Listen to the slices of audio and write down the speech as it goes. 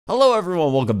Hello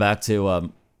everyone, welcome back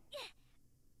to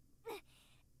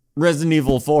Resident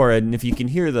Evil 4, and if you can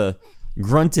hear the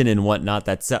grunting and whatnot,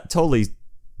 that totally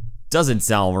doesn't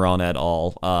sound wrong at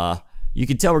all. You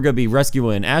can tell we're gonna be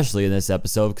rescuing Ashley in this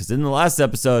episode, because in the last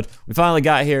episode, we finally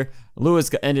got here. Lewis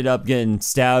ended up getting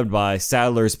stabbed by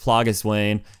Sadler's Plagas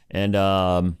Wayne, and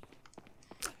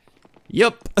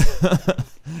yep,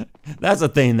 that's a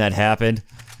thing that happened.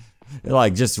 It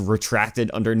like just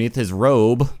retracted underneath his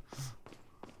robe.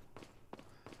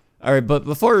 Alright, but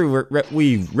before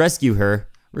we rescue her,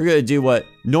 we're gonna do what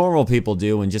normal people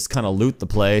do and just kind of loot the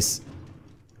place.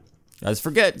 Guys,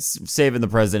 forget saving the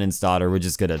president's daughter, we're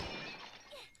just gonna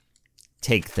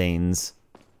take things.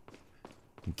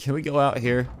 Can we go out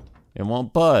here? It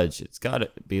won't budge. It's gotta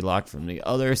be locked from the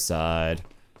other side.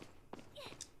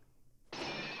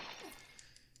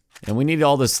 And we need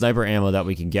all the sniper ammo that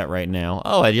we can get right now.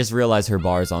 Oh, I just realized her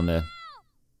bar's on the...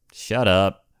 Shut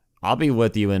up. I'll be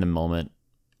with you in a moment.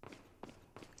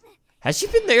 Has she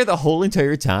been there the whole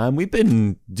entire time? We've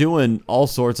been doing all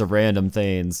sorts of random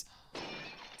things.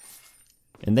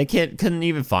 And they couldn't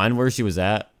even find where she was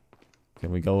at. Can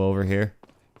we go over here?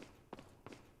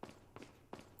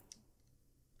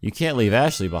 You can't leave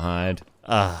Ashley behind.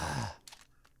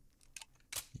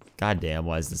 Goddamn,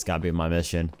 why is this gotta be my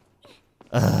mission?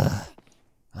 I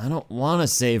don't wanna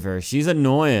save her. She's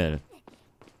annoying.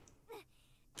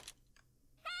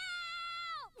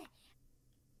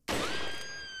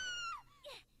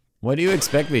 What do you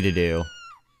expect me to do?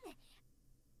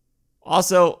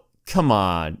 Also, come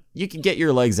on. You can get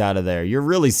your legs out of there. You're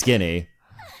really skinny.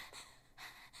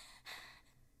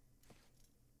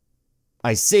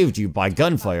 I saved you by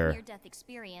gunfire. Near-death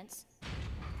experience.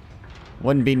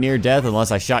 Wouldn't be near death unless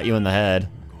I shot you in the head.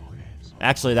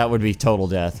 Actually, that would be total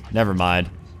death. Never mind.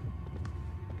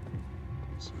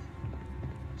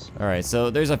 Alright, so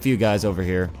there's a few guys over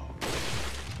here.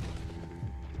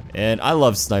 And I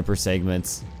love sniper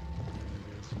segments.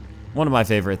 One of my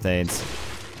favorite things.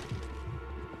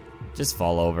 Just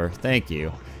fall over. Thank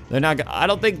you. They're not. I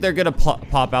don't think they're gonna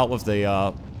pop out with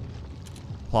the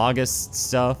Plagas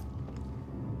stuff.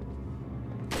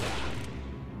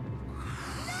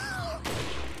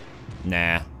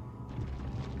 Nah.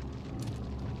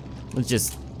 Let's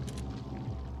just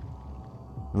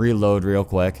reload real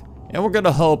quick, and we're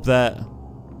gonna hope that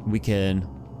we can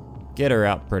get her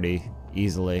out pretty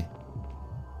easily.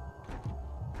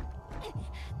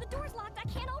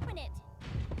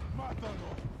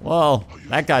 Well,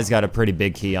 that guy's got a pretty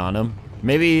big key on him.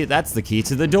 Maybe that's the key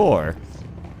to the door.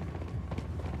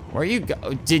 Where you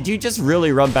go? Did you just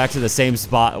really run back to the same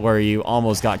spot where you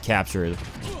almost got captured?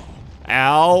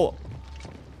 Ow.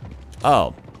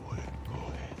 Oh.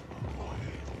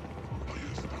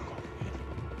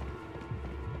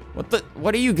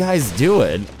 What are you guys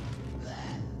doing?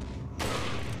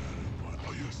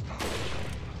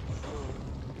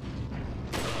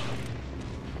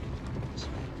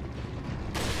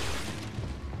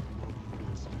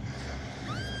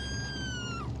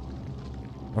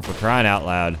 Or for crying out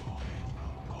loud.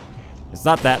 It's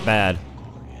not that bad.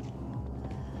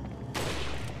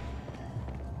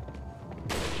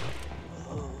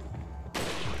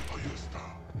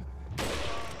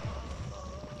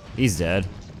 He's dead.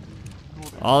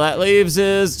 All that leaves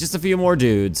is just a few more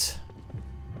dudes.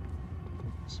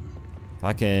 If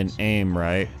I can aim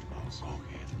right.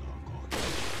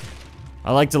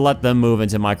 I like to let them move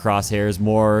into my crosshairs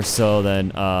more so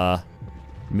than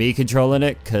me controlling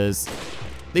it, because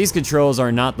these controls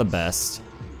are not the best.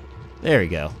 There we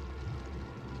go.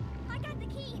 I got the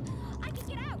key. I can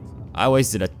get out. I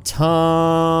wasted a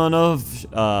ton of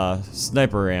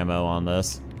sniper ammo on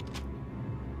this.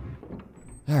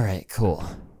 Alright, cool.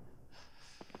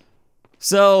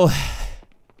 So,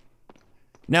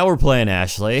 now we're playing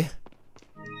Ashley.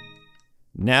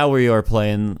 Now we are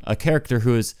playing a character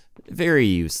who is very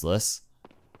useless.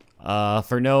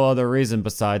 For no other reason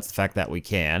besides the fact that we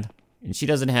can. And she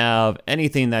doesn't have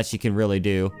anything that she can really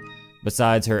do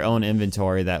besides her own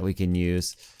inventory that we can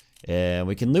use and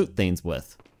we can loot things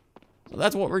with. So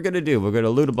that's what we're gonna do. We're gonna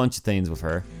loot a bunch of things with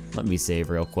her. Let me save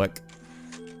real quick,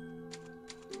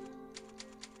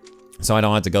 so I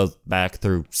don't have to go back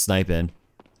through sniping.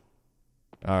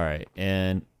 Alright,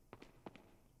 and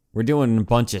we're doing a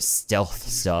bunch of stealth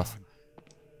stuff.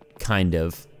 Kind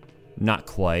of. Not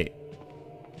quite.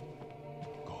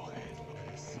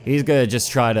 He's gonna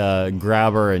just try to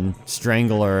grab her and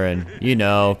strangle her and, you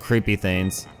know, creepy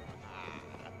things.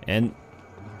 And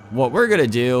what we're gonna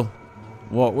do,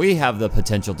 what we have the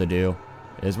potential to do,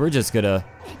 is we're just gonna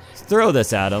throw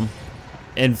this at him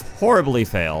and horribly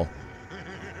fail.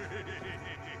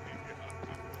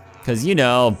 Because, you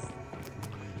know,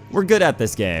 We're good at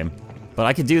this game. But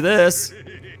I could do this.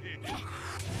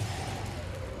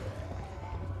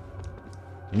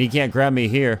 And he can't grab me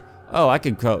here. Oh, I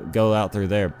could go out through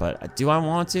there, but do I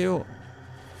want to?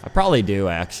 I probably do,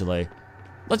 actually.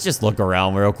 Let's just look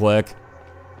around real quick.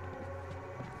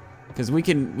 Because we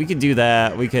can do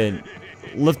that. We could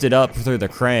lift it up through the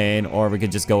crane, or we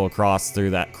could just go across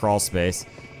through that crawl space.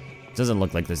 Doesn't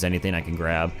look like there's anything I can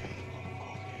grab.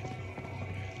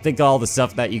 I think all the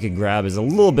stuff that you can grab is a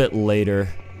little bit later.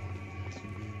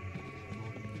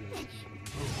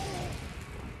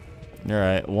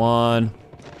 Alright, one.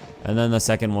 And then the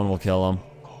second one will kill him.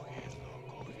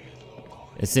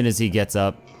 As soon as he gets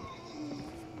up.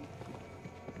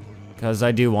 Because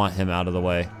I do want him out of the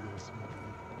way.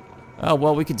 Oh,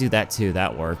 well, we could do that too.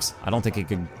 That works. I don't think it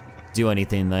could do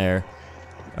anything there.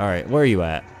 Alright, where are you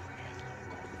at?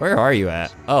 Where are you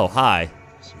at? Oh, hi.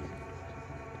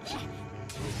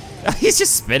 He's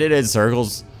just spinning in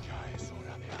circles.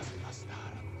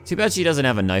 Too bad she doesn't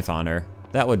have a knife on her.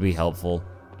 That would be helpful.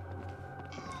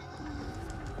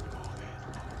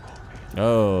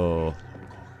 Oh.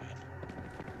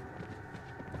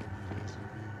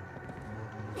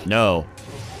 No.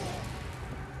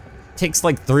 Takes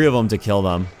like 3 of them to kill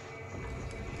them.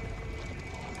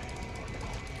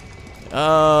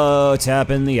 Oh,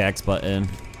 tapping the X button.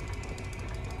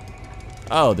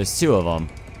 Oh, there's 2 of them.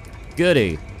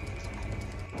 Goody.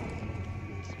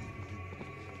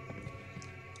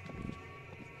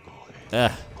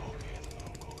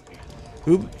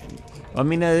 Oop. I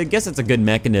mean, I guess it's a good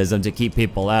mechanism to keep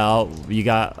people out. You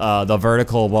got the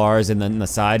vertical bars and then the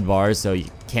side bars, so you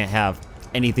can't have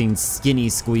anything skinny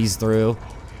squeeze through.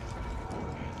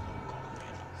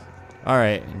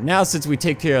 Alright, now since we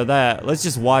take care of that, let's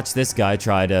just watch this guy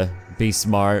try to be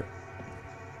smart.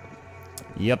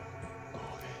 Yep.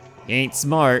 He ain't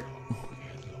smart.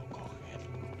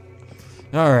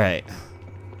 Alright.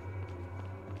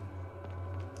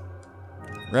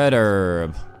 Red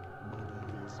herb.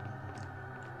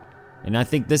 And I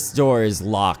think this door is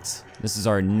locked. This is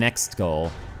our next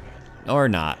goal. Or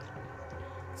not.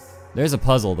 There's a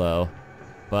puzzle though.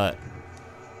 But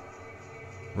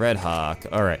Red Hawk.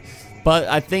 Alright. But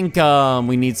I think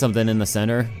we need something in the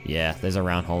center. Yeah, there's a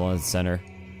round hole in the center.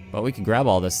 But we can grab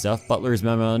all this stuff. Butler's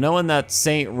memo. Knowing that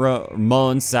Saint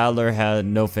Ramon Sadler had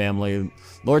no family,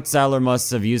 Lord Sadler must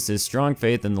have used his strong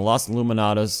faith in the Los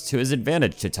Illuminados to his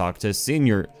advantage to talk to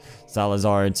Senior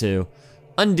Salazar into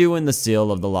undoing the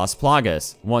seal of the Las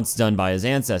Plagas, once done by his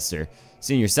ancestor.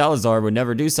 Senior Salazar would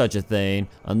never do such a thing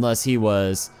unless he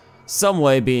was some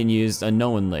way being used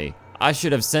unknowingly. I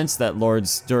should have sensed that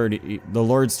the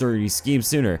Lord's dirty scheme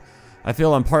sooner. I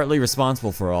feel I'm partly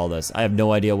responsible for all this. I have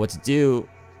no idea what to do.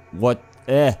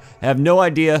 I have no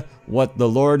idea what the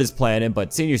Lord is planning,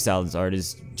 but Senior Salazar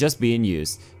is just being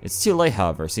used. It's too late,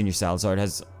 however. Senior Salazar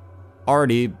has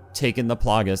already taken the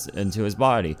Plagas into his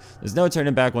body. There's no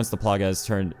turning back once the Plaga has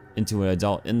turned into an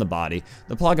adult in the body.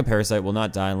 The Plaga parasite will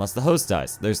not die unless the host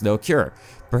dies. There's no cure.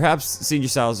 Perhaps Senior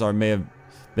Salazar may have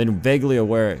been vaguely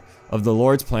aware of the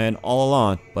Lord's plan all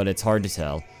along, but it's hard to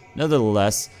tell.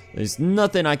 Nevertheless, there's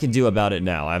nothing I can do about it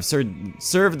now. I've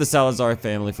served the Salazar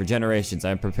family for generations.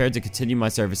 I am prepared to continue my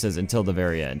services until the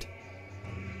very end.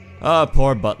 Ah,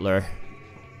 poor Butler.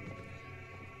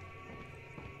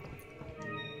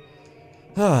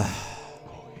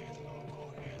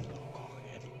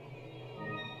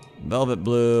 Velvet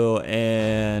blue,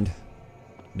 and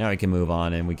now we can move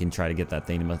on and we can try to get that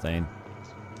thing.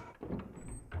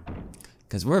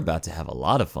 Because we're about to have a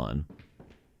lot of fun.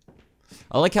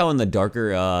 I like how in the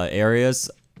darker areas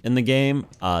in the game,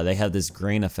 they have this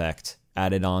grain effect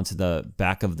added onto the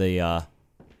back of the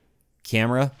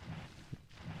camera.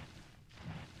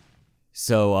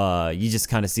 So you just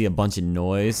kind of see a bunch of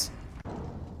noise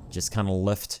just kind of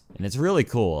lift, and it's really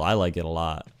cool. I like it a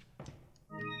lot.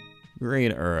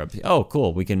 Green herb. Oh,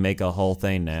 cool. We can make a whole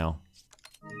thing now.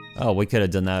 Oh, we could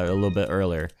have done that a little bit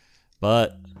earlier,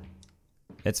 but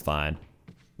it's fine.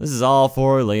 This is all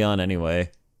for Leon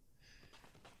anyway.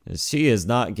 She is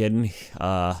not getting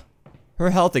her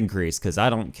health increase because I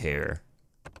don't care.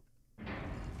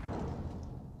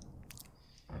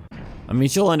 I mean,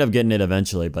 she'll end up getting it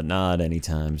eventually, but not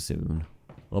anytime soon.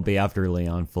 We'll be after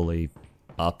Leon fully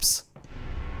ups.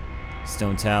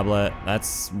 Stone tablet.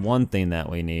 That's one thing that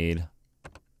we need.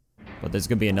 But there's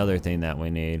gonna be another thing that we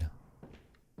need.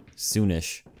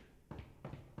 Soonish.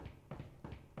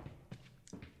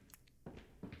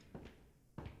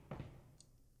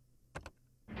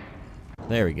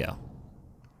 There we go.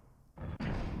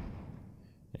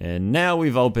 And now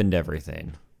we've opened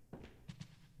everything.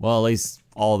 Well, at least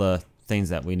all the things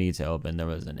that we need to open. There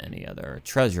wasn't any other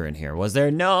treasure in here, was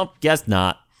there? Nope, guess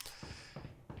not.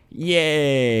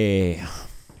 Yay!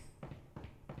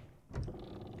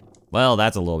 Well,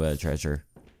 that's a little bit of treasure.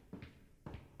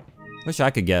 Wish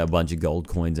I could get a bunch of gold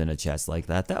coins in a chest like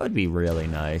that. That would be really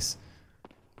nice.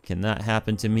 Can that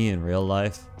happen to me in real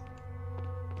life?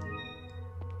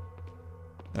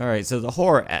 Alright, so the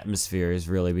horror atmosphere is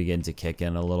really beginning to kick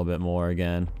in a little bit more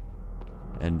again.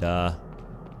 And,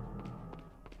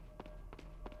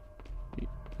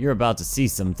 you're about to see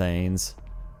some things.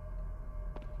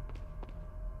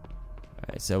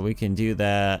 Alright, so we can do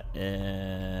that,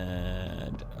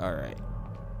 and... Alright.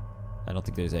 I don't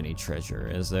think there's any treasure,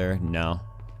 is there? No.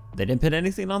 They didn't put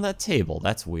anything on that table.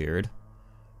 That's weird.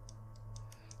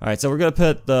 Alright, so we're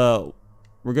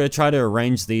gonna try to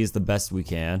arrange these the best we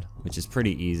can, which is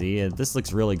pretty easy. And this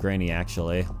looks really grainy,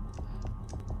 actually.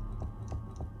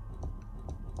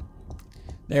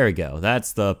 There we go.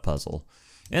 That's the puzzle.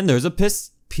 And there's a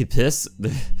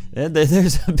and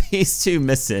there's a piece too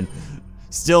missing.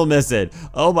 Still missing.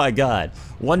 Oh my god.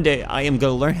 One day I am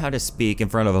gonna learn how to speak in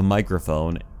front of a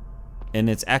microphone, and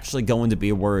it's actually going to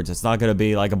be words. It's not gonna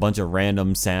be like a bunch of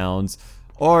random sounds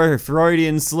or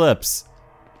Freudian slips.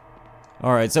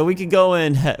 Alright, so we could go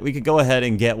ahead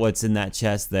and get what's in that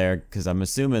chest there, because I'm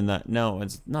assuming that, no,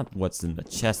 it's not what's in the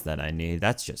chest that I need.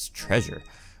 That's just treasure,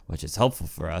 which is helpful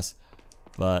for us.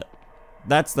 But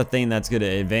that's the thing that's gonna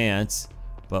advance,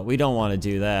 but we don't want to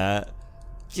do that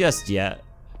just yet,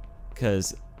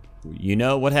 because you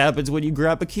know what happens when you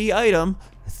grab a key item.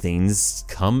 Things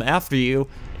come after you,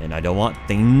 and I don't want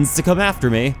things to come after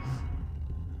me.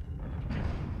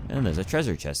 And there's a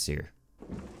treasure chest here.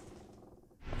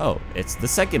 Oh, it's the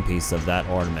second piece of that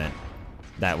ornament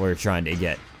that we're trying to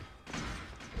get.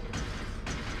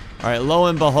 Alright, lo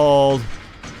and behold,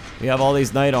 we have all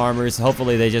these knight armors.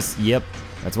 Hopefully they just, yep,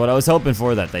 that's what I was hoping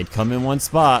for, that they'd come in one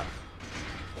spot.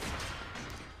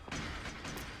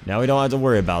 Now we don't have to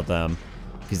worry about them,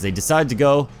 because they decide to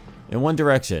go in one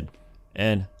direction.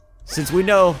 And since we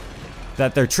know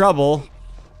that they're trouble,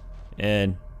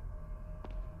 and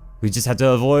we just have to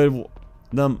avoid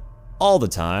them all the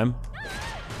time,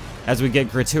 as we get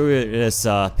gratuitous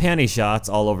panty shots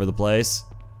all over the place,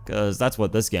 because that's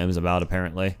what this game is about,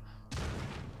 apparently.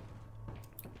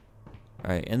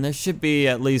 Alright, and there should be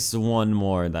at least one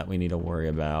more that we need to worry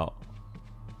about.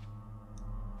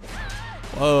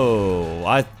 Whoa,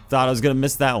 I thought I was gonna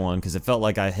miss that one, because it felt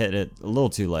like I hit it a little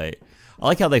too late. I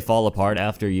like how they fall apart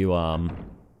after you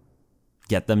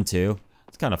get them too.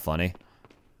 It's kind of funny.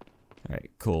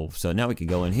 Alright, cool. So now we can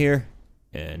go in here,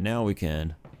 and now we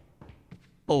can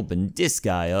open this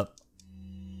guy up.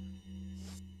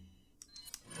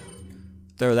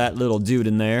 Throw that little dude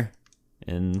in there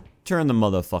and turn the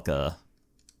motherfucker.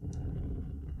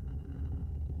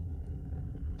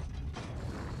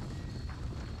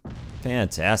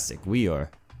 Fantastic. We are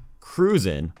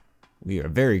cruising. We are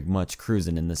very much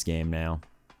cruising in this game now.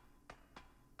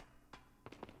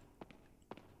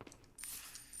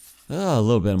 Oh, a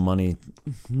little bit of money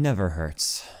never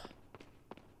hurts.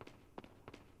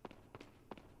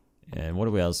 And what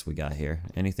else we got here?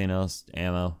 Anything else?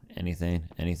 Ammo? Anything?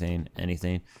 Anything?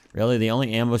 Anything? Really, the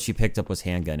only ammo she picked up was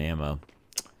handgun ammo.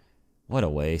 What a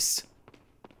waste.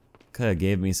 Could have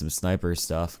gave me some sniper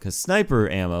stuff, because sniper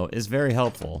ammo is very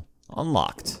helpful.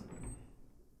 Unlocked.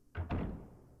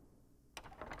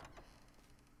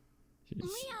 Leon!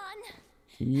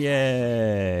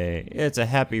 Yay! It's a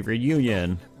happy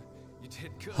reunion. You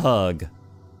did good. Hug.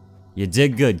 You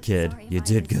did good, kid. Sorry if You I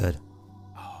did was- good.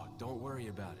 Oh, don't worry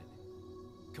about it.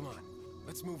 Come on,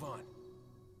 let's move on.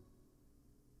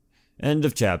 End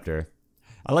of chapter.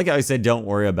 I like how I said don't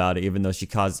worry about it, even though she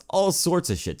caused all sorts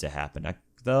of shit to happen.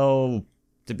 Though,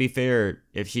 to be fair,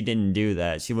 if she didn't do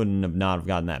that, she wouldn't have not have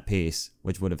gotten that piece,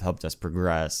 which would have helped us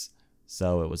progress.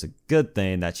 So it was a good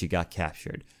thing that she got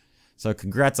captured. So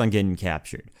congrats on getting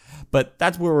captured. But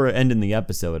that's where we're ending the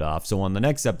episode off. So on the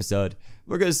next episode,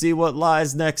 we're going to see what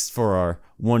lies next for our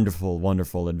wonderful,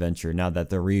 wonderful adventure now that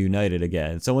they're reunited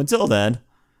again. So until then,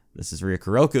 this is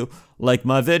Ryukiroku. Like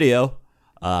my video,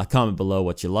 comment below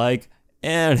what you like,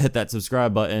 and hit that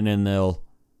subscribe button, and they'll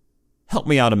help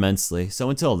me out immensely. So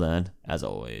until then, as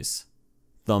always,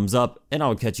 thumbs up, and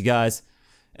I'll catch you guys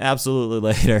absolutely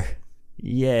later.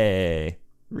 Yay.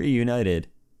 Reunited.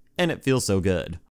 And it feels so good.